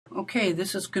Okay,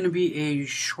 this is going to be a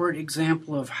short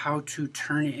example of how to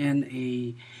turn in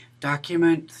a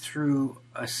document through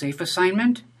a safe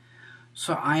assignment.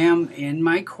 So I am in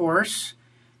my course,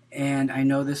 and I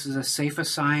know this is a safe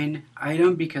assign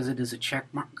item because it is a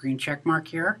green check mark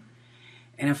here.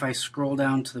 And if I scroll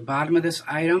down to the bottom of this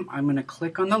item, I'm going to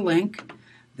click on the link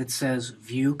that says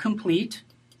View Complete.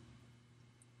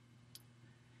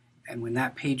 And when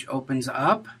that page opens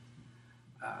up,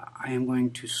 I am going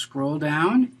to scroll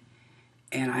down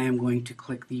and I am going to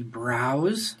click the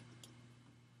Browse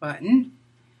button,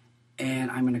 and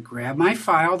I'm going to grab my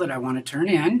file that I want to turn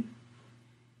in,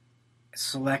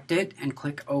 select it, and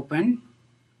click Open.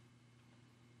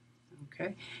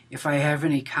 Okay. If I have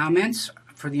any comments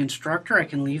for the instructor, I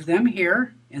can leave them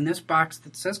here in this box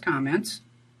that says Comments.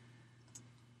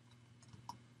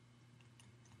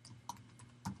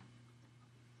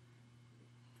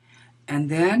 And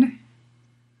then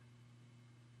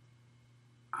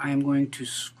I am going to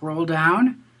scroll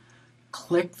down,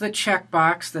 click the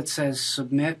checkbox that says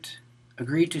Submit,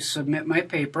 agree to submit my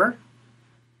paper,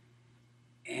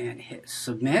 and hit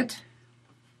Submit.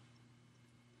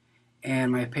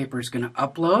 And my paper is going to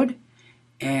upload,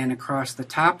 and across the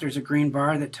top there's a green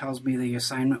bar that tells me the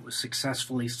assignment was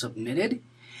successfully submitted.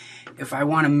 If I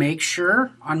want to make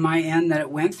sure on my end that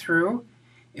it went through,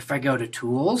 if I go to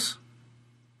Tools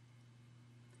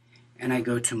and I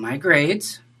go to My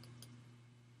Grades,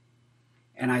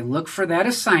 and I look for that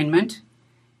assignment,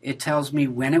 it tells me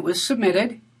when it was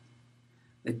submitted,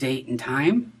 the date and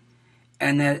time,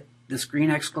 and that this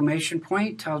green exclamation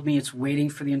point tells me it's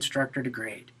waiting for the instructor to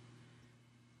grade.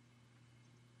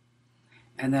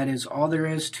 And that is all there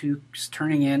is to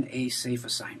turning in a safe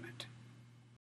assignment.